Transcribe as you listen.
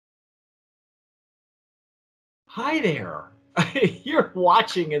Hi there. You're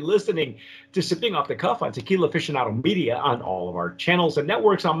watching and listening to Sipping Off the Cuff on Tequila Aficionado Media on all of our channels and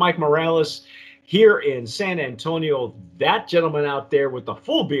networks. I'm Mike Morales here in San Antonio. That gentleman out there with the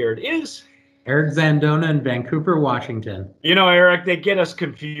full beard is Eric Zandona in Vancouver, Washington. Eric, they get us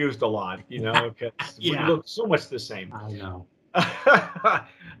confused a lot, because we Yeah. look so much the same. I know.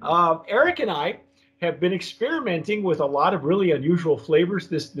 Eric and I have been experimenting with a lot of really unusual flavors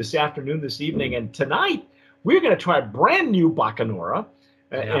this afternoon, this evening, and tonight we're going to try a brand new Bacanora,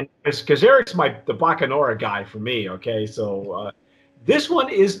 and because Eric's the Bacanora guy for me. Okay, so this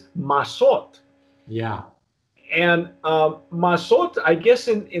one is Mazot. Yeah. And Mazot, I guess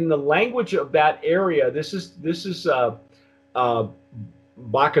in the language of that area, this is Bacanora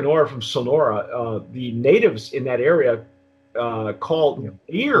from Sonora. The natives in that area called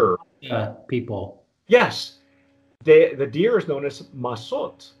deer people. Yes, the deer is known as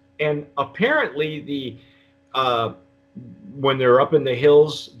Mazot, and apparently when they're up in the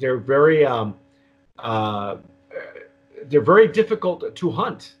hills, they're very difficult to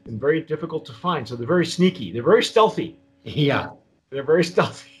hunt and very difficult to find. So they're very sneaky. They're very stealthy. Yeah. They're very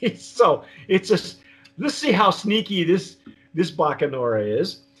stealthy. So it's just, let's see how sneaky this Bacanora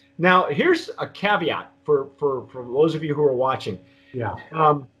is. Now, here's a caveat for those of you who are watching. Yeah.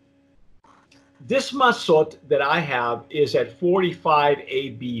 This Mazot that I have is at 45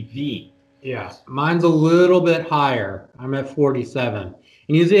 ABV. Yeah. Mine's a little bit higher. I'm at 47. And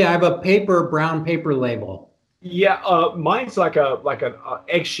you see, I have a brown paper label. Yeah, mine's like an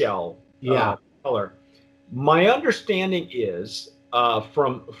eggshell color. My understanding is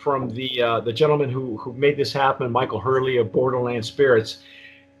from the gentleman who made this happen, Michael Hurley of Borderland Spirits,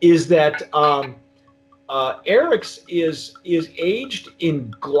 is that Eric's is aged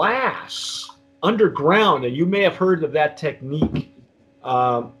in glass underground, and you may have heard of that technique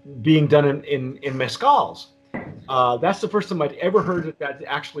being done in mezcals. That's the first time I'd ever heard that that's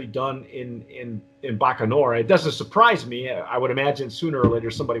actually done in Bacanora. It doesn't surprise me. I would imagine sooner or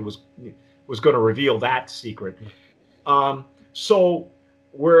later somebody was going to reveal that secret. So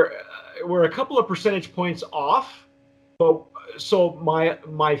we're a couple of percentage points off, but so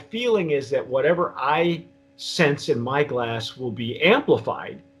my feeling is that whatever I sense in my glass will be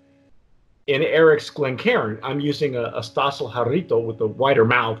amplified in Eric's Glencairn. I'm using a Stasel Jarrito with the wider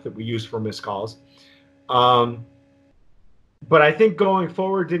mouth that we use for mezcals. But I think going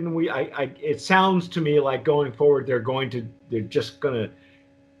forward, it sounds to me like going forward they're just gonna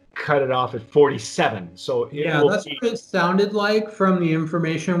cut it off at 47. So that's what it sounded like from the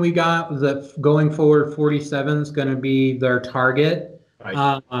information we got, was that going forward 47 is going to be their target.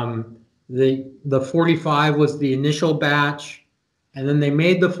 Right. The 45 was the initial batch, and then they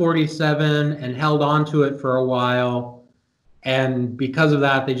made the 47 and held on to it for a while, and because of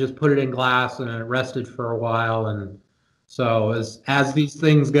that they just put it in glass and it rested for a while. And so as these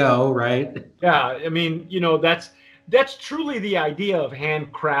things go, right? Yeah, I mean, that's truly the idea of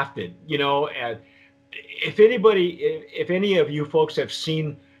handcrafted. And if any of you folks have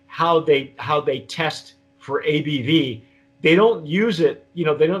seen how they test for ABV, they don't use it. They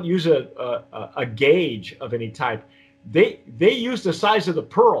don't use a gauge of any type. They use the size of the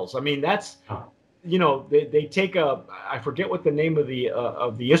pearls. I mean, that's they take I forget what the name of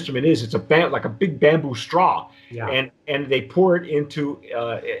the instrument is. It's like a big bamboo straw. Yeah. And they pour it into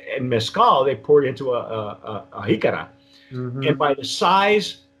in mezcal. They pour it into a jícara, and by the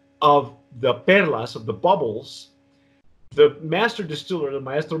size of the perlas, of the bubbles, the master distiller, the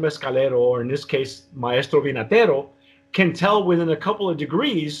maestro mezcalero, or in this case maestro vinatero, can tell within a couple of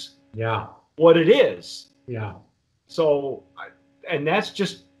degrees what it is. Yeah. So, and that's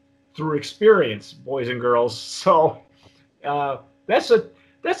just through experience, boys and girls. So that's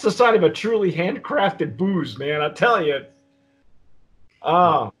the sign of a truly handcrafted booze, man. I tell you.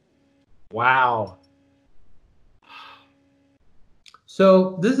 Oh, wow.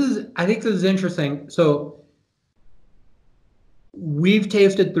 So I think this is interesting. So we've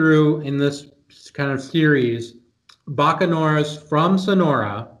tasted through in this kind of series Bacanoras from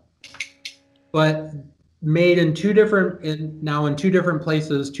Sonora, but made in two different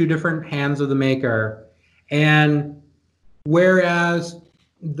places, two different hands of the maker. And whereas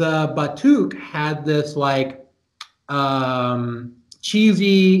the Batuque had this like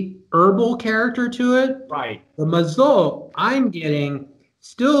cheesy herbal character to it, right? The Mazot I'm getting,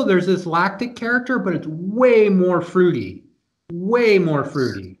 still there's this lactic character, but it's way more fruity.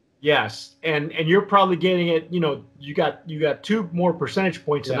 Yes, and you're probably getting it. You got 2 more percentage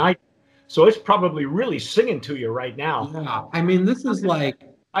points than I. So it's probably really singing to you right now. Yeah, I mean, this is like,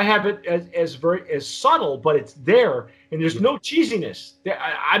 I have it as subtle, but it's there, and there's no cheesiness.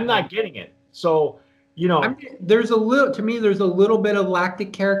 I'm not getting it. So You I know, mean, there's a little bit of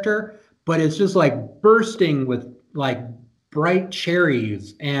lactic character, but it's just like bursting with like bright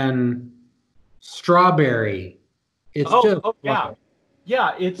cherries and strawberry. It's just oh like yeah,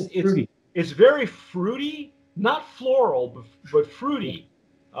 yeah. it's fruity. It's very fruity, not floral, but Yeah. fruity.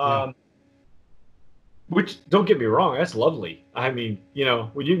 Yeah. Um, which don't get me wrong, that's lovely. I mean, you know,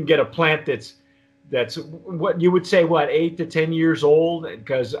 when you can get a plant that's what you would say, what, 8 to 10 years old,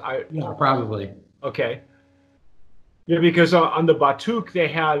 because I Yeah, probably. okay. Yeah, because on the Batuk they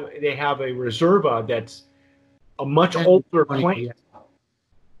have a reserva that's a much 10 to older 20, plant yeah.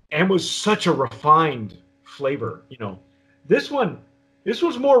 and was such a refined flavor. You know, this one this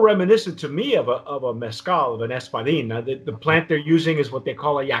was more reminiscent to me of a mezcal, of an espadin. Now, the plant they're using is what they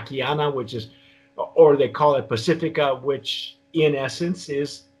call a yaquiana, which is, or they call it pacifica, which in essence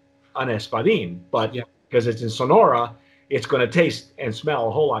is an espadin, but Yeah, because it's in Sonora, it's going to taste and smell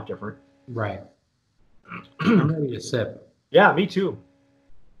a whole lot different. right. I'm ready to sip. Yeah, me too.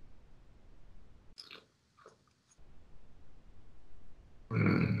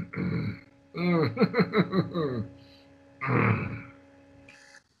 Mm, mm, mm,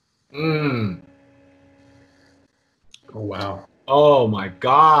 mm. Oh wow. Oh my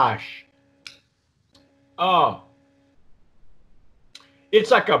gosh. Oh,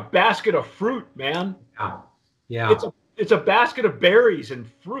 it's like a basket of fruit, man. Yeah. It's Yeah. a basket of berries and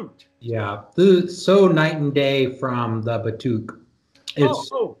fruit. Yeah. This is so night and day from the Batuk. Oh, It's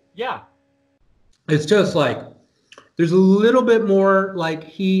oh, yeah. it's just like there's a little bit more like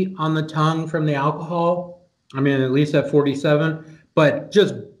heat on the tongue from the alcohol. I mean, at least at 47, but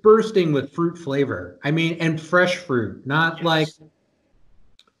just bursting with fruit flavor. I mean, and fresh fruit, not like Yes.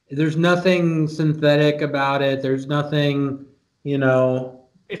 there's nothing synthetic about it. There's nothing, you know.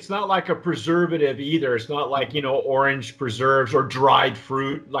 It's not like a preservative either. It's not like, you know, orange preserves or dried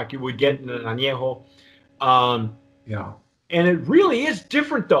fruit like you would get in an añejo. Um, Yeah. and it really is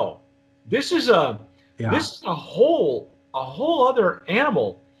different though. This is a Yeah. this is a whole other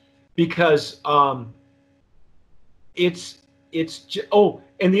animal because oh,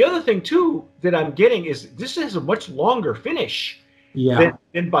 and the other thing too that I'm getting is this has a much longer finish Yeah.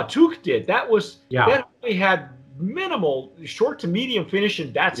 than Batuk did. Yeah. That only had minimal short to medium finish,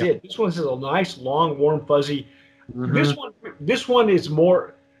 and that's Yeah. it. This one's a nice, long, warm, fuzzy. Hmm. This one is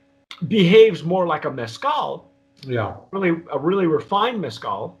more behaves more like a mezcal, Yeah. really a really refined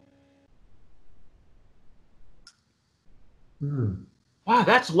mezcal. Mm. Wow,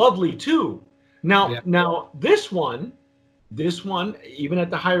 that's lovely too. Yeah. Now this one, even at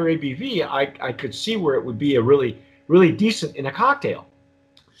the higher ABV, I could see where it would be a really decent in a cocktail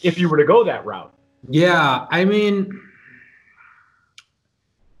if you were to go that route. Yeah. I mean,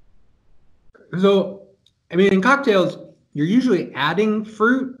 so, I mean, in cocktails, you're usually adding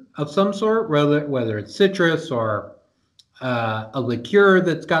fruit of some sort, whether it's citrus or a liqueur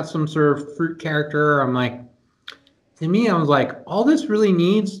that's got some sort of fruit character. I'm like, to me, I was like, all this really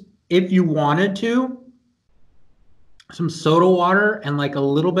needs, if you wanted to, some soda water and like a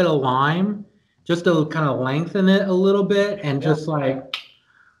little bit of lime, just to kind of lengthen it a little bit, and Yeah. just like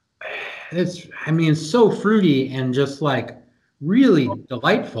I mean, it's so fruity and just like really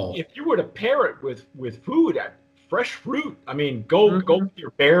delightful. If you were to pair it with food, fresh fruit, I mean, go Mhm. with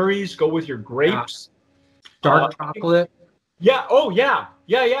your berries, go with your Yeah. grapes. Dark chocolate. Yeah. Oh yeah.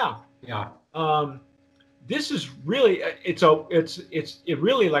 Yeah. Yeah. Yeah. Um, this is really it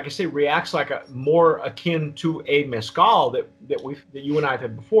really, like I say, reacts like a more akin to a mezcal that you and I have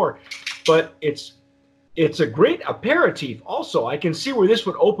had before, but it's a great aperitif. Also, I can see where this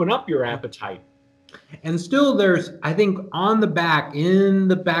would open up your appetite. And still, there's, I think, on the back, in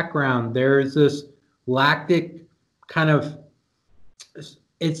the background, there's this lactic kind of,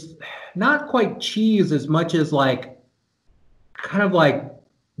 it's not quite cheese as much as like, kind of like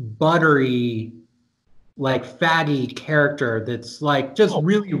buttery, like fatty character that's like just Oh,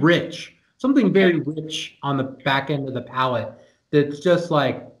 really rich. Something okay. very rich on the back end of the palate that's just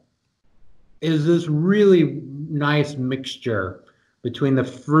like, is this really nice mixture between the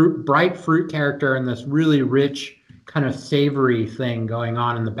bright fruit character and this really rich kind of savory thing going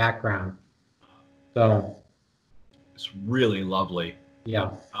on in the background. So It's really lovely. yeah,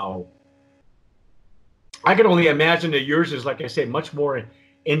 Oh, I can only imagine that yours is, like I say, much more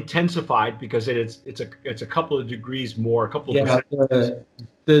intensified because it's a couple of degrees more, a couple of yeah. percent.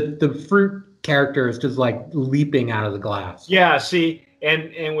 The fruit character is just like leaping out of the glass. Yeah, see,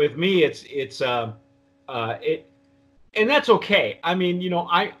 and with me, it, and that's okay. I mean, you know,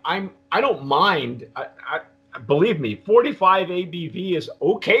 I don't mind. Believe me, 45 ABV is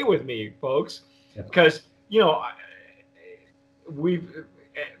okay with me, folks, Yeah. because you know we've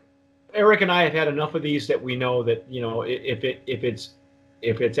Eric and I have had enough of these that we know that,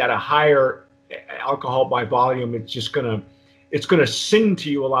 if it's at a higher alcohol by volume, it's gonna sing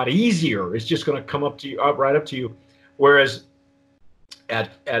to you a lot easier. It's just gonna come up to you, right up to you. Whereas at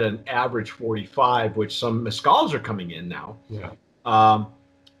an average 45, which some mezcals are coming in now, Yeah.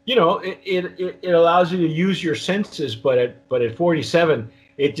 it allows you to use your senses, but at 47,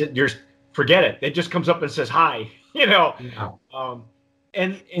 you're forget it. It just comes up and says hi. Yeah.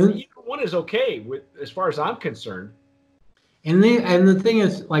 And either one is okay with, as far as I'm concerned. And the thing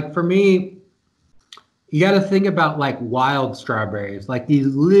is, like for me, you got to think about like wild strawberries, like these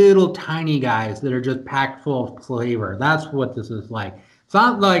little tiny guys that are just packed full of flavor. That's what this is like. It's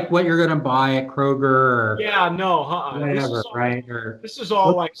not like what you're gonna buy at Kroger or Yeah, no, whatever, right? Or this is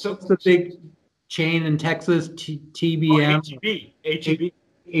all like what's the big chain in Texas? TBM, HEB.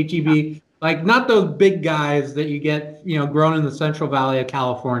 HEB. Like not those big guys that you get, grown in the Central Valley of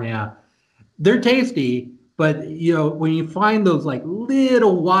California. They're tasty, but when you find those like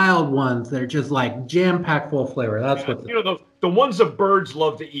little wild ones that are just like jam-packed full of flavor, that's what the ones that birds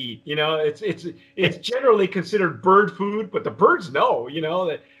love to eat. It's generally considered bird food, but the birds know.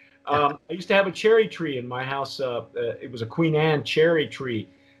 That I used to have a cherry tree in my house. It was a Queen Anne cherry tree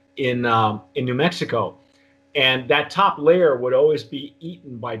in New Mexico, and that top layer would always be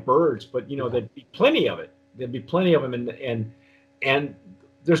eaten by birds. But there'd be plenty of it. There'd be plenty of them, and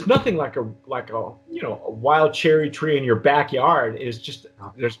there's nothing like a wild cherry tree in your backyard. Is just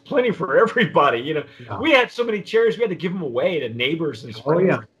there's plenty for everybody. We had so many cherries we had to give them away to neighbors and friends. Oh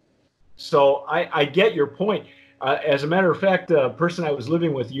yeah. So I get your point. As a matter of fact, a person I was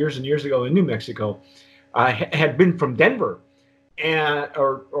living with years and years ago in New Mexico had been from Denver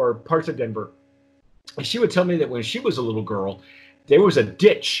or parts of Denver, and she would tell me that when she was a little girl, there was a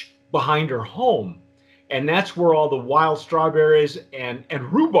ditch behind her home. And that's where all the wild strawberries and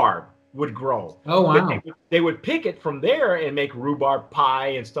rhubarb would grow. Oh, wow. They would pick it from there and make rhubarb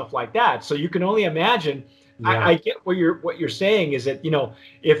pie and stuff like that. So you can only imagine. Yeah. I get what you're saying is that,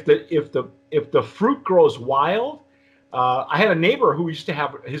 if the fruit grows wild, I had a neighbor who used to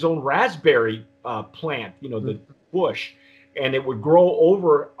have his own raspberry plant, the bush, and it would grow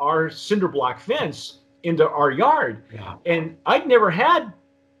over our cinder block fence into our yard. Yeah. And I'd never had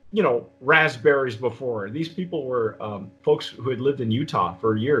raspberries before. These people were folks who had lived in Utah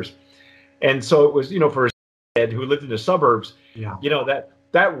for years. And so it was, for a kid who lived in the suburbs,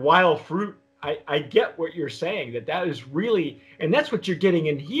 that wild fruit, I get what you're saying, that is really, and that's what you're getting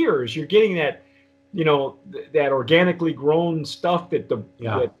in here is you're getting that, that organically grown stuff that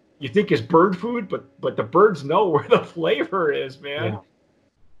you think is bird food, but the birds know where the flavor is, man. Yeah.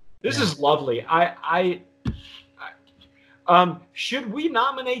 This is lovely. Should we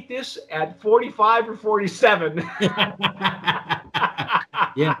nominate this at 45 or 47?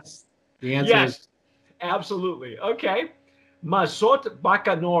 Yes. The answer is absolutely. Okay. Mazot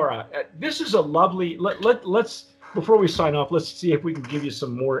Bacanora. This is a lovely. Let's before we sign off, let's see if we can give you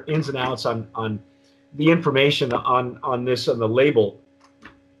some more ins and outs on the information on this on the label.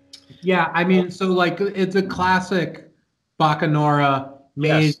 Yeah, I mean, so like it's a classic Bacanora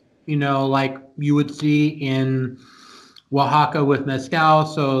made, like you would see in Oaxaca with mezcal.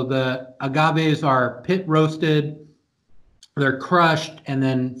 So the agaves are pit roasted, they're crushed and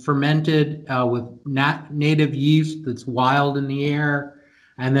then fermented with native yeast that's wild in the air,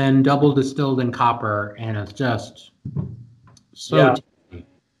 and then double distilled in copper, and it's just so tasty.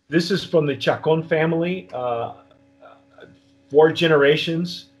 This is from the Chacon family, 4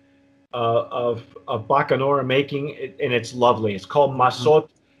 generations of Bacanora making, and it's lovely. It's called Mazot.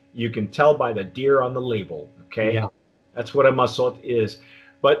 You can tell by the deer on the label. Okay. Yeah. That's what a Mazot is.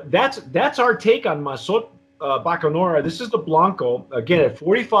 But that's our take on Mazot Bacanora. This is the Blanco. Again, at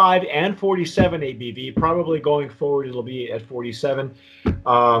 45 and 47 ABV. Probably going forward, it'll be at 47.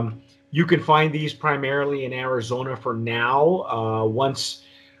 You can find these primarily in Arizona for now.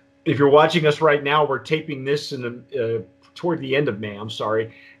 If you're watching us right now, we're taping this in toward the end of May. I'm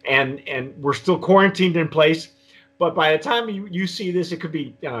sorry. And we're still quarantined in place. But by the time you see this, it could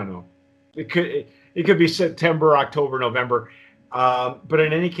be, I don't know. It could be September, October, November. But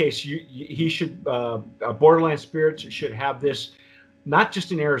in any case, he should, Borderland Spirits should have this, not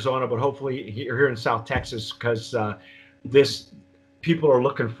just in Arizona, but hopefully here in South Texas, because people are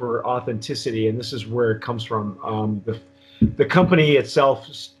looking for authenticity, and this is where it comes from. The company itself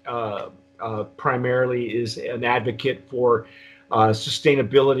primarily is an advocate for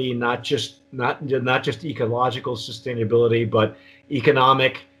sustainability, not just ecological sustainability, but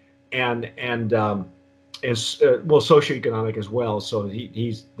economic and socioeconomic as well. So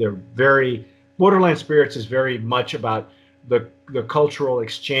Borderland Spirits is very much about the cultural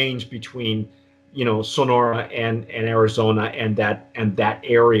exchange between, you know, Sonora and Arizona and that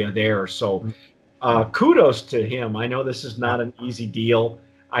area there. So kudos to him. I know this is not an easy deal.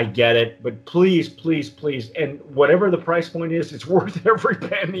 I get it, but please, please, please, and whatever the price point is, it's worth every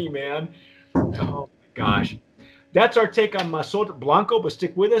penny, man. Oh my gosh. That's our take on Mazot Blanco, but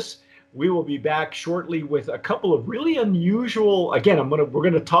stick with us. We will be back shortly with a couple of really unusual. Again, we're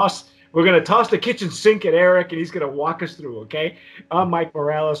gonna toss the kitchen sink at Eric, and he's gonna walk us through. Okay, I'm Mike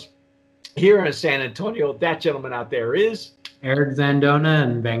Morales here in San Antonio. That gentleman out there is Eric Zandona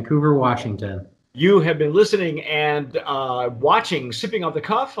in Vancouver, Washington. You have been listening and watching Sipping Off the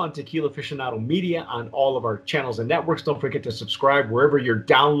Cuff on Tequila Aficionado Media on all of our channels and networks. Don't forget to subscribe wherever you're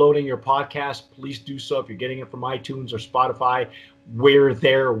downloading your podcast. Please do so. If you're getting it from iTunes or Spotify, we're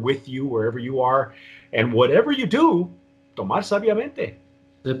there with you wherever you are. And whatever you do, tomar sabiamente.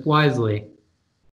 Sip wisely.